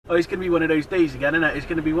Oh, it's going to be one of those days again, isn't it? It's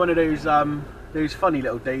going to be one of those funny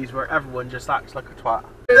little days where everyone just acts like a twat.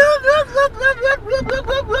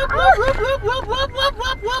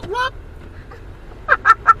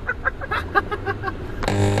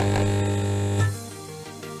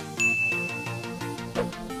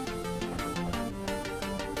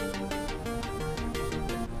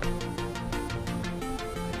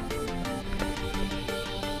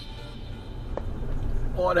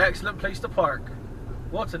 What an excellent place to park.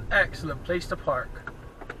 What an excellent place to park.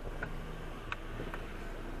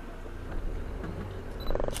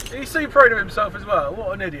 He's so proud of himself as well.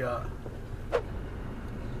 What an idiot.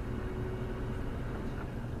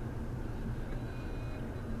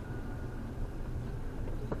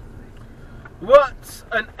 What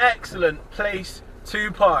an excellent place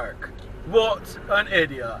to park. What an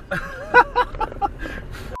idiot.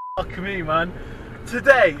 Fuck me, man.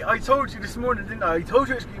 Today, I told you this morning, didn't I? I told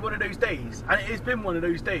you it's going to be one of those days, and it has been one of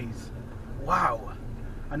those days. Wow.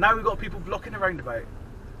 And now we've got people blocking the roundabout.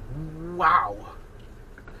 Wow.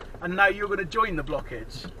 And now you're going to join the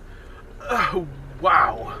blockage. Oh,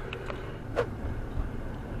 wow.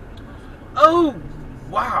 Oh,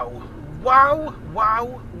 wow. Wow,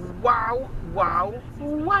 wow, wow, wow,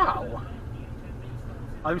 wow.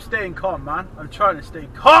 I'm staying calm, man. I'm trying to stay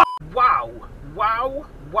calm. Wow, wow,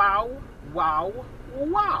 wow, wow,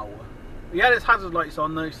 wow. He had his hazard lights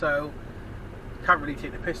on though, so can't really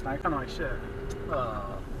take the piss now, can I? Shit.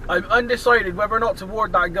 I'm undecided whether or not to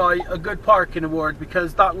award that guy a good parking award,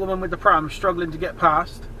 because that woman with the pram struggling to get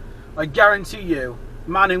past, I guarantee you,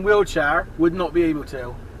 man in wheelchair would not be able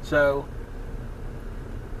to. So,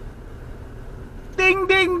 ding,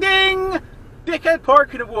 ding, ding! Dickhead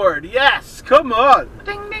parking award. Yes, come on.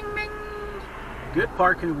 Ding, ding, ding. Good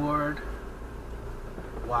parking award.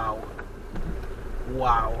 Wow.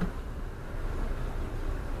 Wow.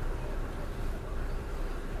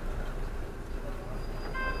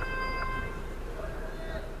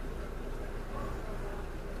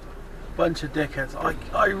 Bunch of dickheads.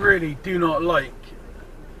 I really do not like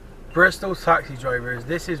Bristol taxi drivers.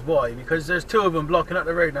 This is why, because there's two of them blocking up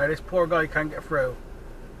the road now. This poor guy can't get through.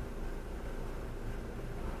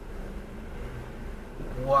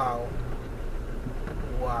 Wow.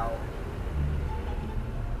 Wow.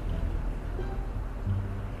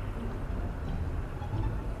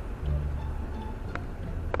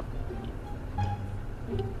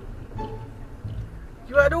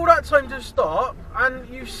 You had all that time to stop, and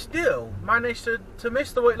you still managed to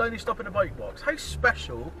miss the white line and stop in the bike box. How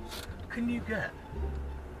special can you get?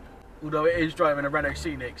 Although it is driving a Renault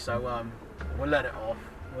Scenic, so we'll let it off.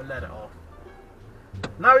 We'll let it off.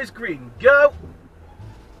 Now it's green. Go!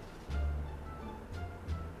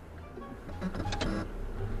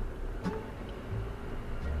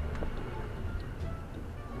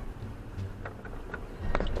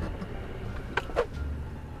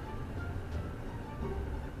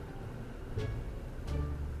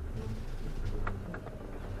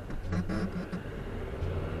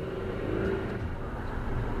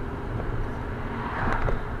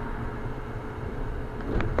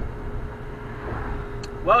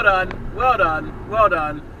 Well done, well done, well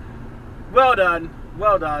done, well done,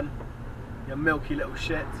 well done, you milky little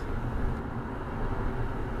shit.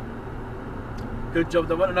 Good job,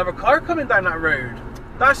 there wasn't another car coming down that road.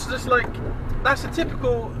 That's just like, that's a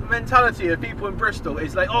typical mentality of people in Bristol.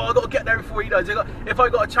 It's like, oh, I've got to get there before he does. If I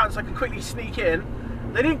got a chance, I can quickly sneak in.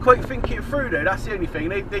 They didn't quite think it through though, that's the only thing.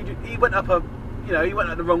 He went up he went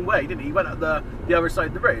up the wrong way, didn't he? He went up the other side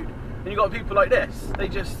of the road. And you got people like this, they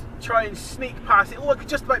just try and sneak past it. Oh, I could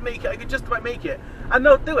just about make it, I could just about make it. And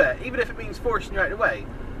they'll do it, even if it means forcing you out of the way.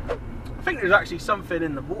 I think there's actually something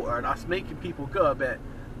in the water that's making people go a bit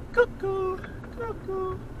cuckoo,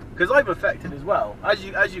 cuckoo. Because I'm affected as well. As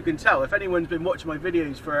you can tell, if anyone's been watching my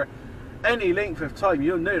videos for any length of time,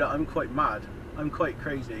 you'll know that I'm quite mad. I'm quite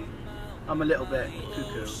crazy. I'm a little bit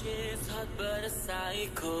cuckoo.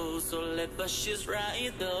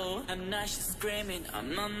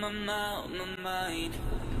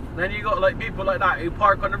 Then you got like people like that who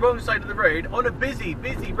park on the wrong side of the road, on a busy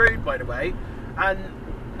road by the way, and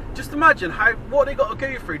just imagine what they got to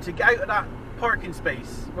go through to get out of that parking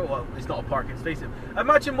space. Well, it's not a parking space.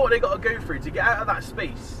 Imagine what they got to go through to get out of that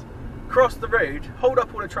space, cross the road, hold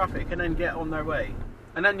up all the traffic, and then get on their way.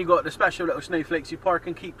 And then you got the special little snowflakes who park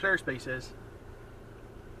and keep clear spaces.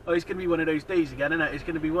 Oh, it's going to be one of those days again, isn't it? It's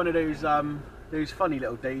going to be one of those funny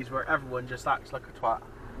little days where everyone just acts like a twat.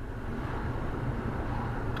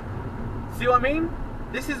 See what I mean?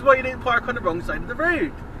 This is why you didn't park on the wrong side of the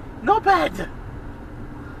road. Not bad.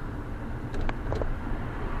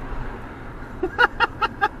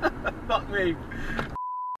 Fuck me.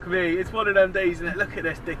 me, it's one of them days, and look at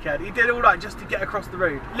this dickhead. He did all that just to get across the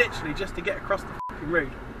road. Literally just to get across the fucking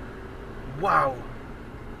road. Wow.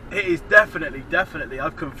 It is definitely,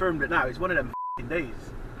 I've confirmed it now. It's one of them fucking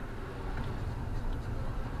days.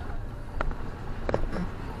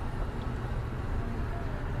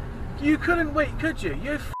 You couldn't wait, could you?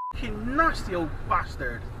 You fucking nasty old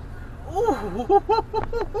bastard. Ooh,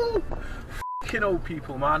 fucking old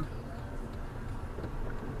people, man.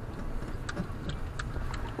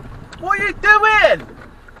 What are you doing?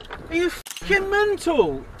 Are you fucking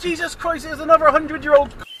mental? Jesus Christ, there's another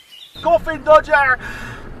 100-year-old coffin dodger.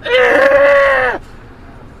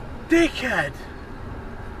 Dickhead.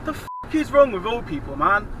 The fuck is wrong with old people,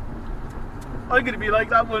 man? I'm gonna be like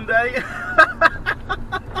that one day.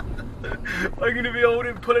 I'm gonna be old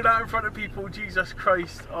and pulling out in front of people. Jesus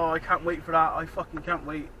Christ. Oh, I can't wait for that. I fucking can't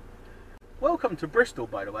wait. Welcome to Bristol,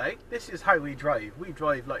 by the way. This is how we drive. We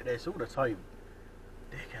drive like this all the time.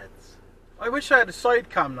 Dickheads. I wish I had a side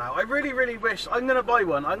cam now. I really wish. I'm gonna buy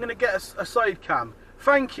one. I'm gonna get a side cam.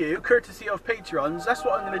 Thank you, courtesy of Patreons. That's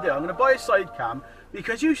what I'm gonna do. I'm gonna buy a side cam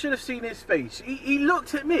because you should have seen his face. He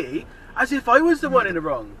looked at me as if I was the one in the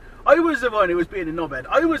wrong. I was the one who was being a knobhead.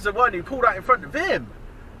 I was the one who pulled out in front of him.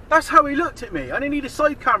 That's how he looked at me. I didn't need a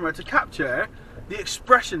side camera to capture the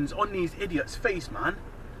expressions on these idiots' face, man.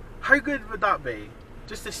 How good would that be?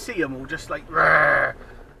 Just to see them all just like, rrr.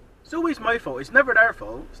 It's always my fault. It's never their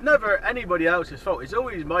fault. It's never anybody else's fault. It's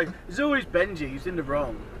always Benji who's in the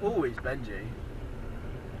wrong. Always Benji.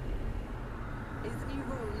 Is new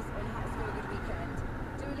rules on how to spend a good weekend.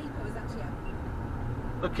 Dua Lipa was actually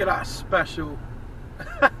out. Look at that special.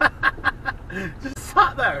 Just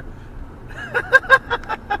sat there.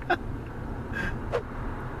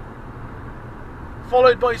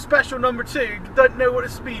 Followed by special number 2, don't know what a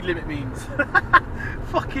speed limit means.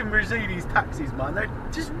 Fucking Mercedes taxis, man. They're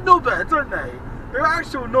just knobheads, aren't they? They're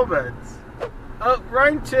actual knobheads. Oh,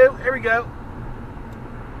 round 2, here we go.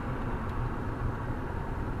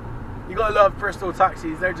 You gotta love Bristol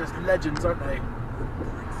taxis, they're just legends, aren't they?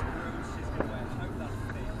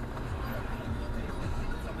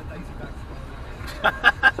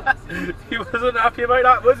 He wasn't happy about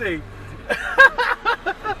that, was he?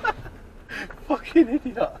 Fucking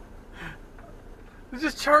idiot. They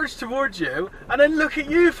just charge towards you and then look at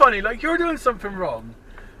you funny, like you're doing something wrong.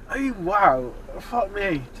 Oh wow, fuck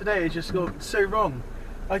me. Today has just got so wrong.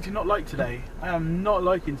 I do not like today. I am not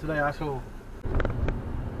liking today at all.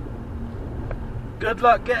 Good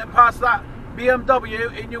luck getting past that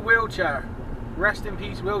BMW in your wheelchair. Rest in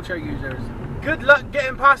peace, wheelchair users. Good luck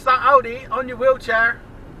getting past that Audi on your wheelchair.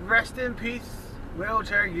 Rest in peace,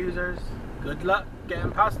 wheelchair users. Good luck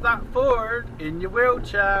getting past that Ford in your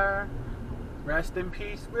wheelchair. Rest in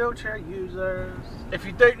peace, wheelchair users. If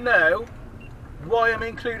you don't know why I'm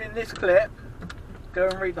including this clip, go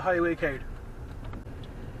and read the highway code.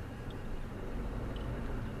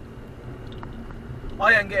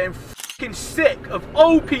 I am getting fucking sick of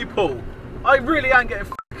old people. I really am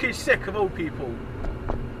getting fucking sick of old people.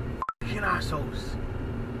 Fucking assholes.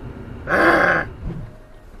 Ugh.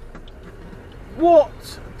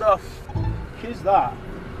 What the fuck is that?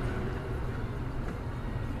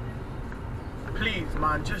 Please,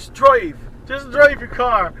 man, just drive. Just drive your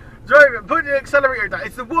car. Drive it. Put the accelerator down.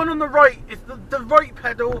 It's the one on the right. It's the right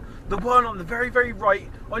pedal. The one on the very right.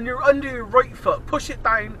 Under your right foot. Push it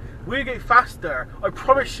down. We'll go faster. I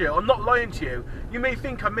promise you. I'm not lying to you. You may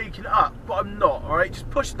think I'm making it up, but I'm not. All right. Just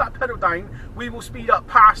push that pedal down. We will speed up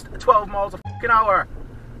past 12 miles a fucking hour.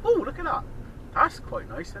 Oh, look at that. That's quite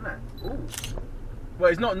nice, isn't it? Oh. Well,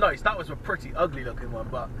 it's not nice. That was a pretty ugly looking one,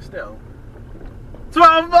 but still.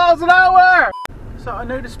 12 miles an hour! So I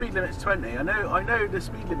know the speed limit is 20. I know the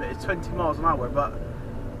speed limit is 20 miles an hour, but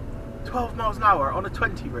 12 miles an hour on a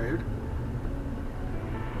 20 road.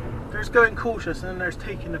 There's going cautious and then there's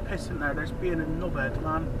taking the piss in there. There's being a knobhead,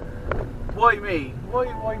 man. Why me?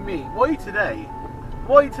 Why me? Why today?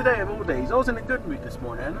 Why today of all days? I was in a good mood this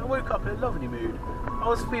morning. I woke up in a lovely mood. I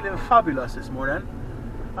was feeling fabulous this morning.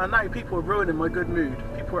 And now people are ruining my good mood.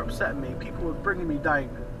 People are upsetting me. People are bringing me down.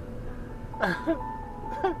 And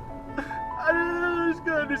it's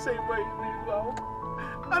going the same way as me as well.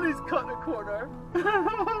 And he's cutting a corner.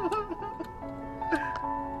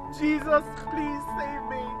 Jesus, please save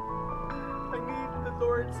me. I need the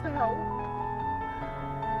Lord's help.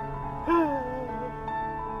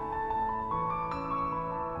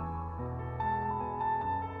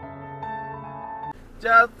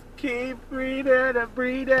 Just keep breathing and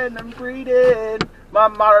breathing and breathing. My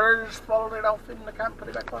mother's falling off in the camp, put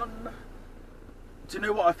it back on. Do you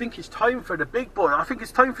know what? I think it's time for the big boy. I think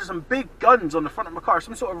it's time for some big guns on the front of my car.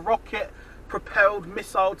 Some sort of rocket propelled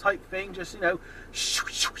missile type thing, just, you know,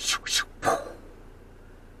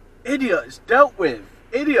 idiots dealt with,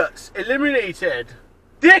 idiots eliminated,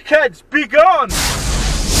 dickheads be gone.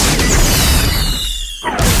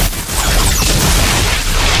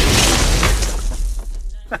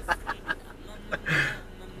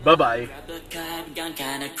 Bye-bye. Gone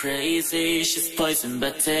kinda crazy, she's poison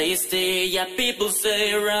but tasty. Yeah, people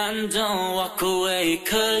say run, don't walk away,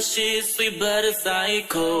 cause she's sweet but a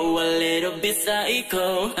psycho, a little bit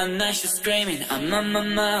psycho. And now she's screaming, I'm on my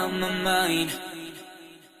mind.